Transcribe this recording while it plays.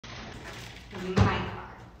My car.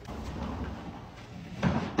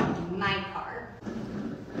 My car.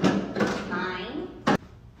 Mine.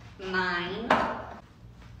 Mine.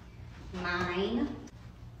 Mine.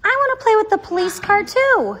 I want to play with the police car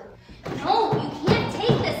too. No, you can't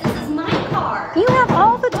take this. This is my car. You have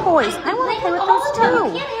all the toys. I want to play with those You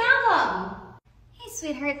too. can't have them. Hey,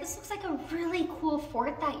 sweetheart, this looks like a really cool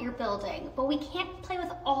fort that you're building, but we can't play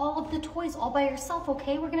with all of the toys all by yourself,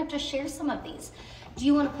 okay? We're gonna have to share some of these. Do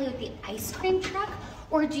you want to play with the ice cream truck,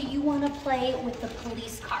 or do you want to play with the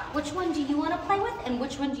police car? Which one do you want to play with, and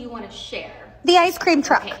which one do you want to share? The ice cream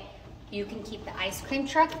truck. Okay, you can keep the ice cream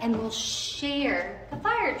truck, and we'll share the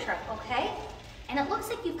fire truck, okay? And it looks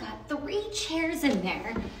like you've got 3 chairs in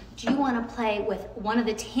there. Do you want to play with one of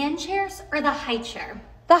the tan chairs or the high chair?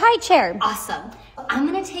 The high chair. Awesome. I'm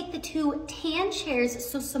gonna take the 2 tan chairs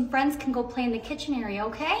so some friends can go play in the kitchen area,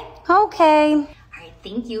 okay? Okay. All right,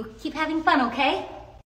 thank you. Keep having fun, okay?